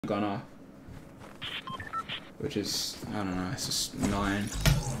gone off. Which is, I don't know, it's just annoying.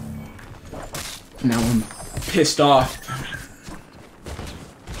 Now I'm pissed off.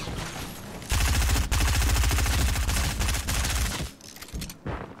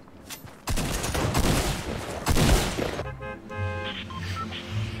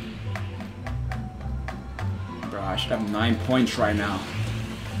 Bro, I should have 9 points right now.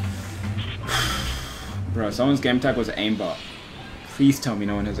 Bro, someone's game tag was aimbot. Please tell me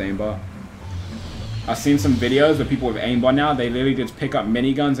no one has aimbot. I've seen some videos where people with aimbot now, they literally just pick up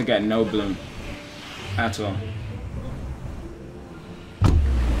miniguns and get no bloom. At all.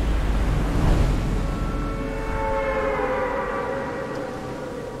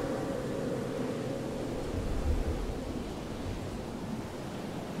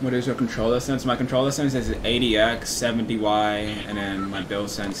 What is your controller sense? My controller sense is 80X, 70Y, and then my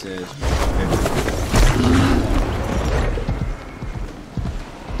build sense is 50.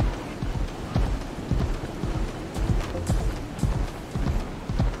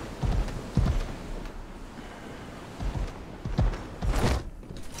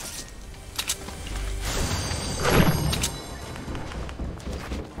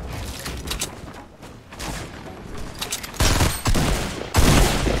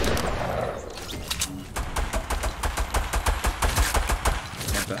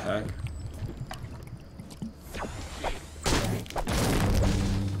 What the heck?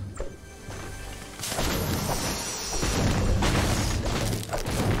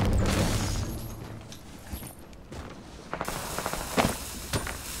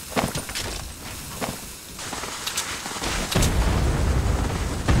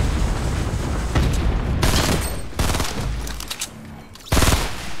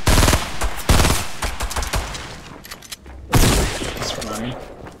 That's funny.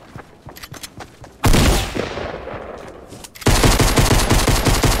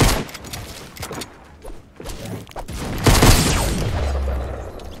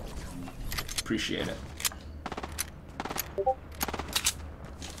 Appreciate it.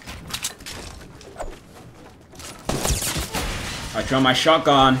 I throw my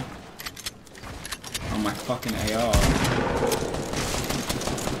shotgun on my fucking AR.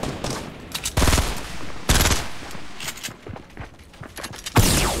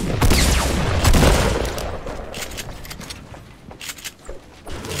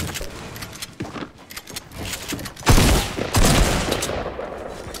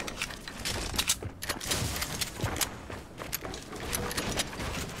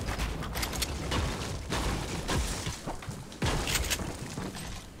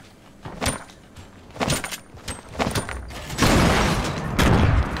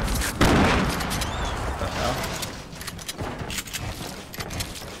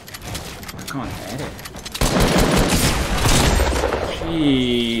 I can't edit.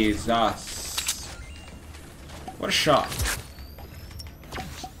 Jesus. What a shot.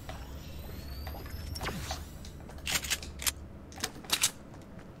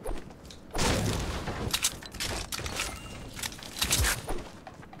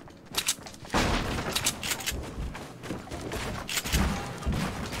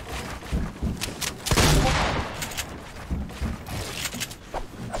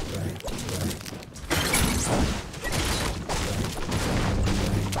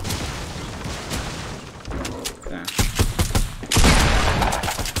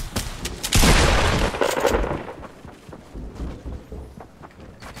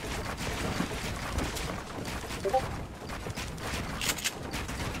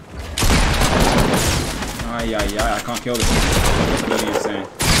 Yeah, I can't kill this thing. It's really insane.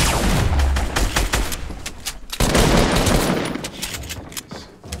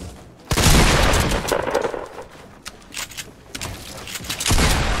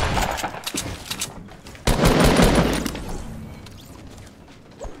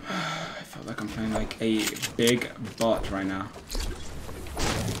 I feel like I'm playing like a big bot right now.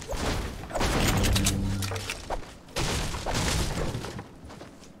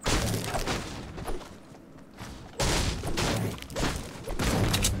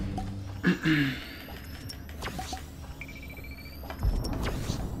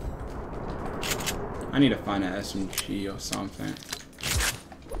 I need to find an SMG or something.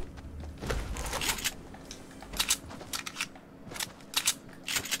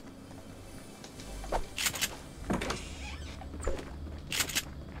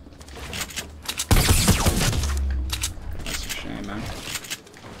 That's a shame, man.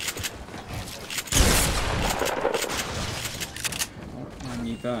 I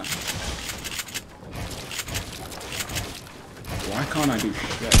need that. Why can't I do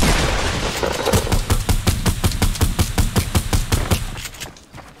shit?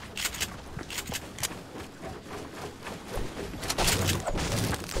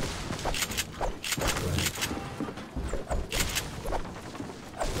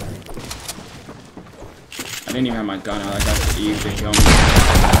 didn't even have my gun out. Like, that's easy to kill me.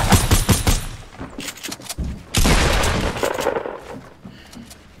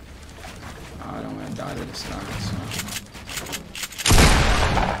 Oh, I don't want to die to this guy, so.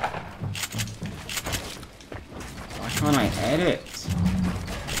 Why can't I edit?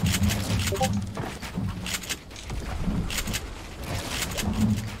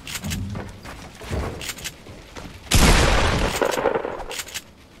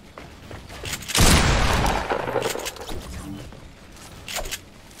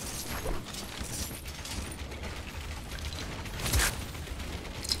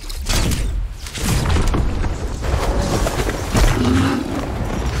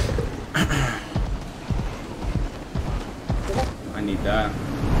 I need that.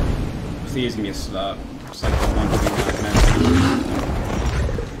 Please give me a slot. It's like the one thing I can actually.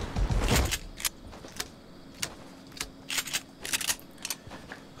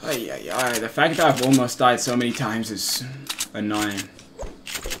 The fact that I've almost died so many times is annoying.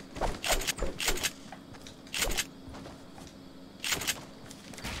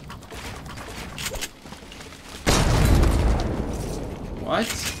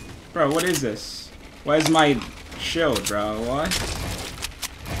 What? Bro, what is this? Where's my shield, bro? What?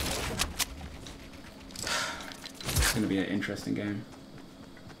 It's gonna be an interesting game.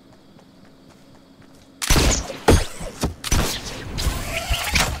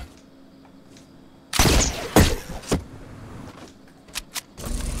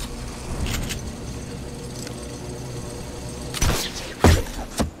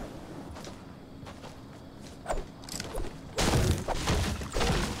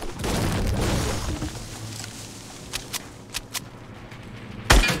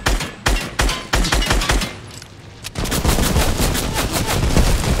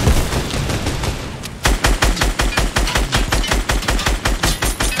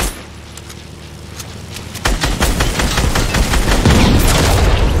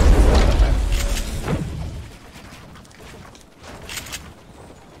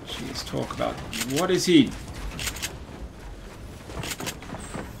 Talk about what is he?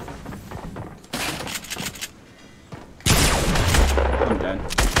 I'm dead.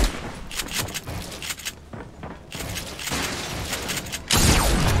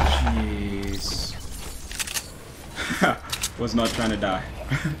 Jeez. Was not trying to die.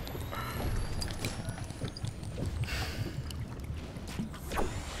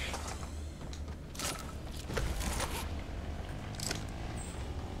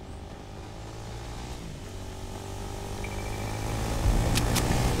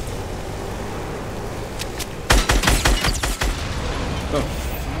 The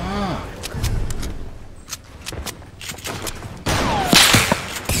fuck?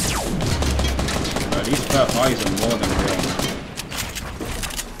 Bro, these fat bodies are more than real, man.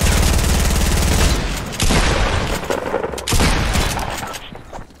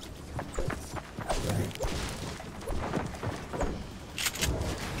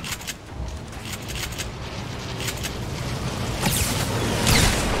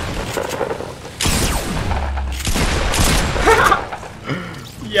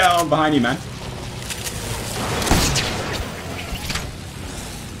 Yeah, I'm behind you, man.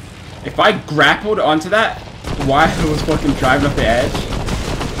 If I grappled onto that while I was fucking driving off the edge.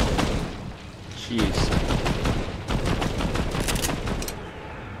 Jeez.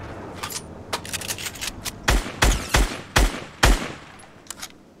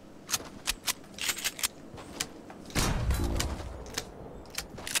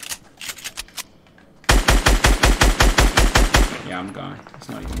 Yeah, I'm gone. It's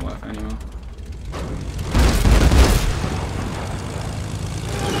not even worth anymore.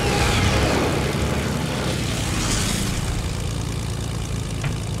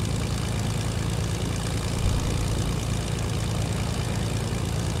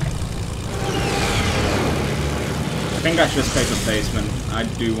 I think I should just take the basement. I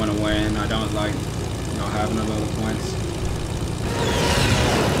do want to win. I don't like not having a lot of points.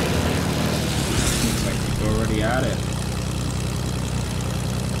 Looks like people already at it.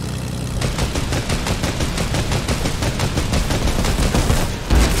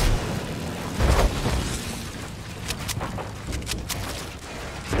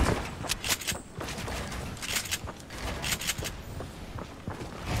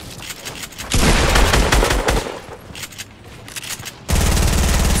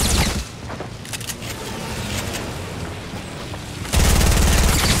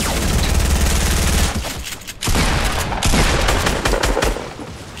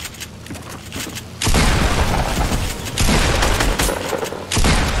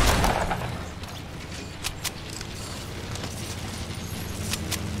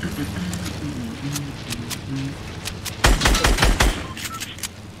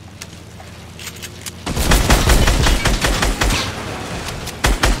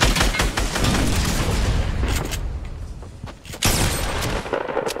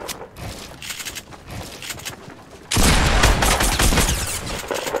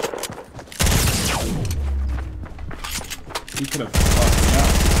 He could have fucked me up.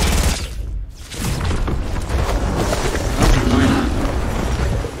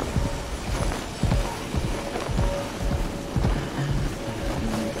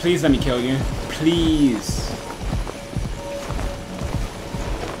 Please let me kill you. Please.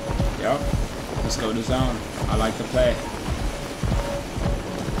 Yep. Let's go to zone. I like to play.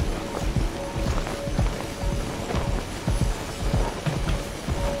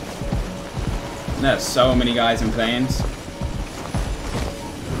 There's so many guys in planes.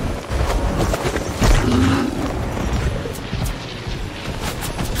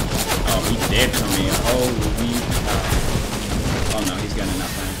 Oh, he did to me. Holy cow. Oh no, he's getting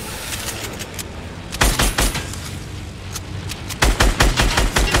enough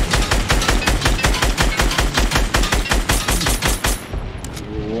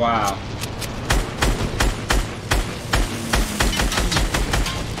plane. Wow.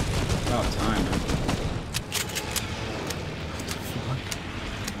 About time, man.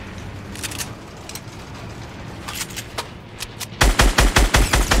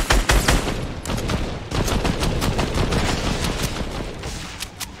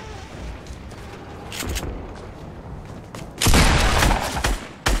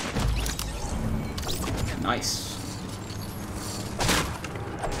 Nice.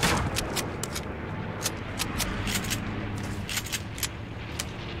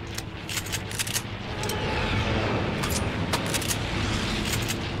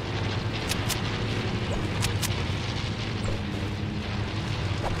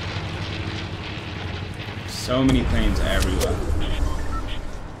 So many planes everywhere.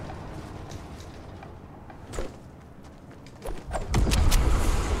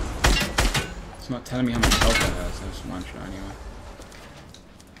 It's not telling me how much health it has. That's one shot anyway.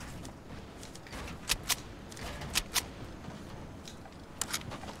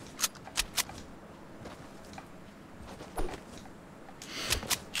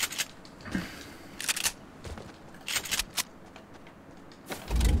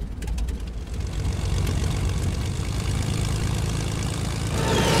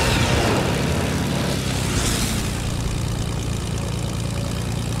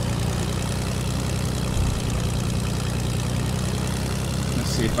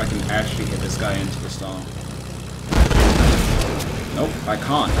 See if I can actually hit this guy into the stall. Nope, I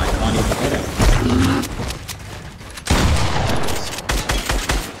can't. I can't even hit him.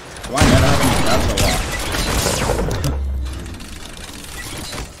 Do I never have any traps or what?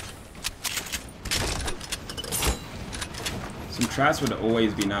 Some traps would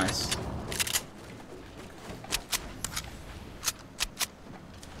always be nice.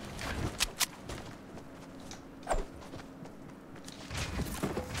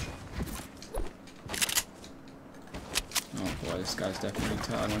 This guy's definitely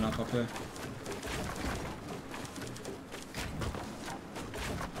tired one up here.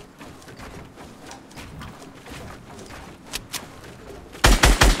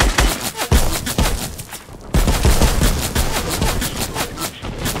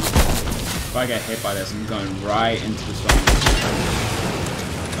 If I get hit by this, I'm going right into the storm.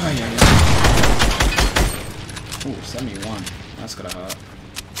 Oh yeah, yeah. Ooh, 71. That's gonna hurt.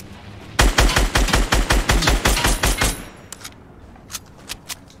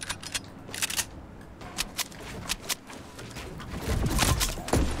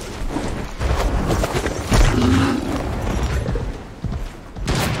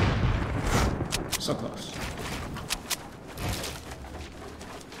 So close.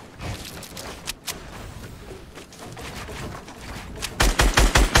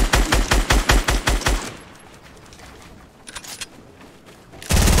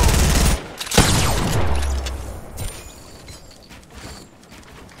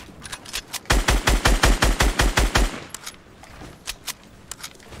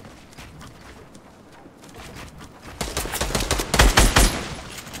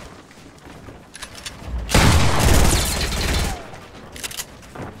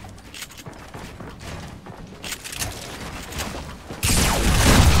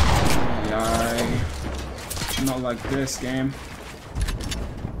 Not like this game.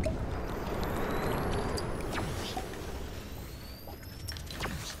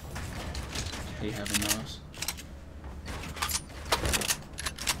 Hate having those.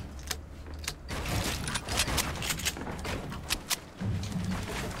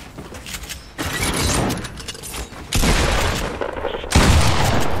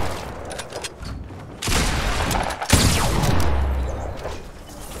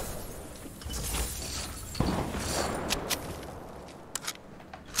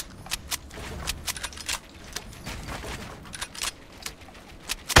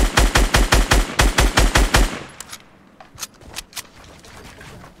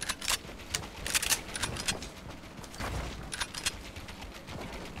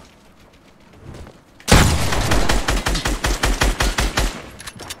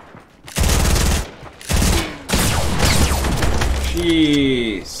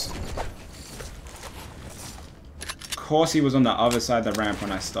 Jeez. Of course he was on the other side of the ramp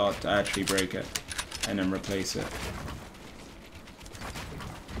when I start to actually break it and then replace it.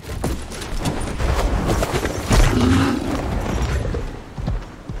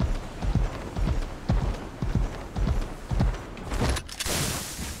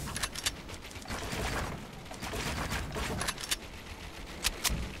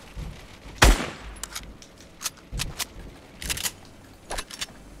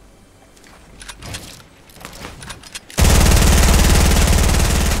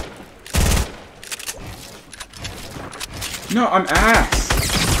 No, I'm ass.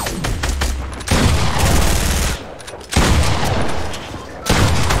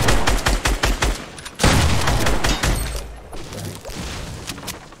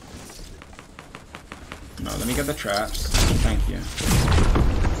 No, let me get the traps. Thank you.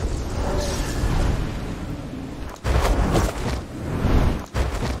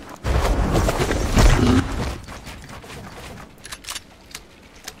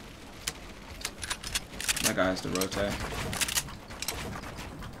 That guy has to rotate.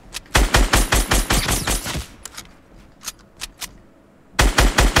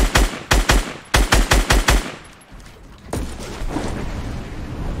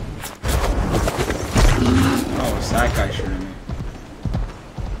 That guy shooting me.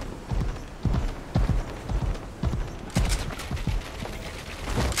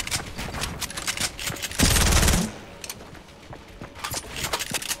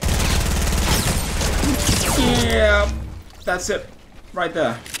 Yeah, that's it, right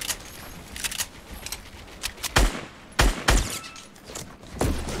there.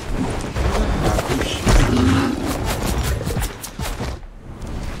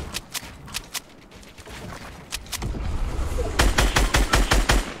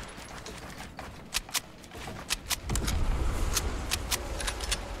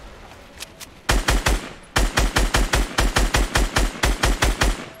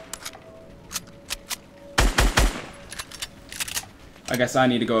 I guess I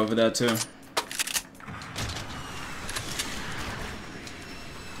need to go over there too.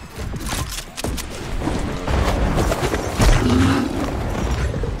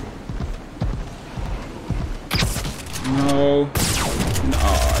 No. No.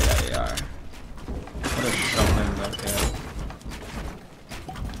 Oh, yeah. What a shotgun back there.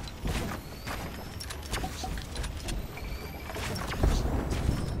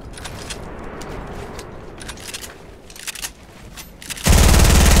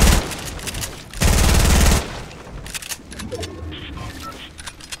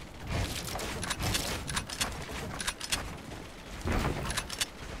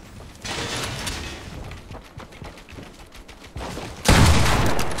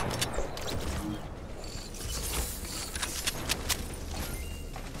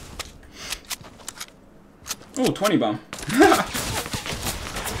 Oh, 20 bomb.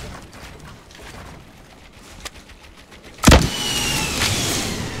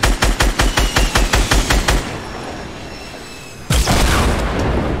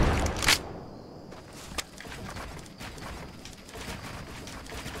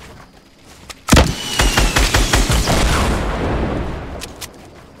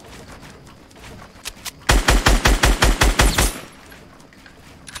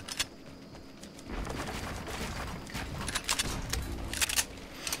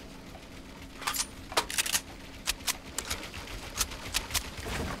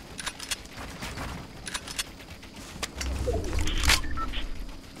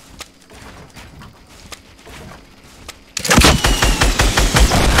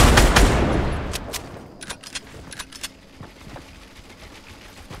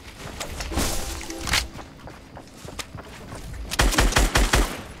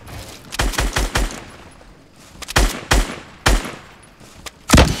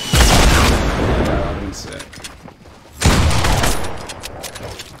 Sick.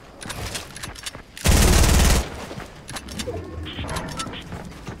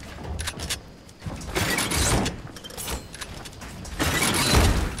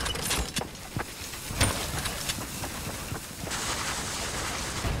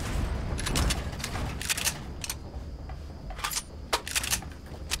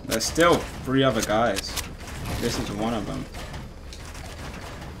 There's still 3 other guys. This is one of them.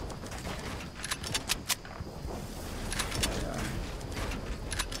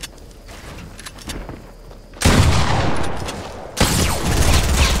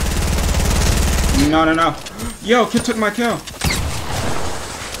 No. Yo, kid took my kill.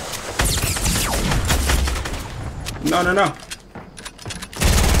 No.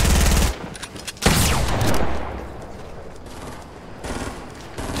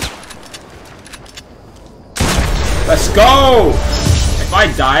 Let's go! If I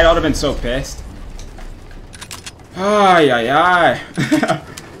died, I would have been so pissed. Ay, ay, ay.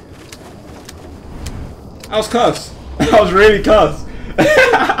 That was close. That was really close.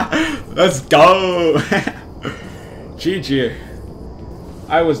 Let's go. GG.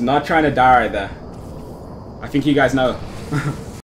 I was not trying to die right there. I think you guys know.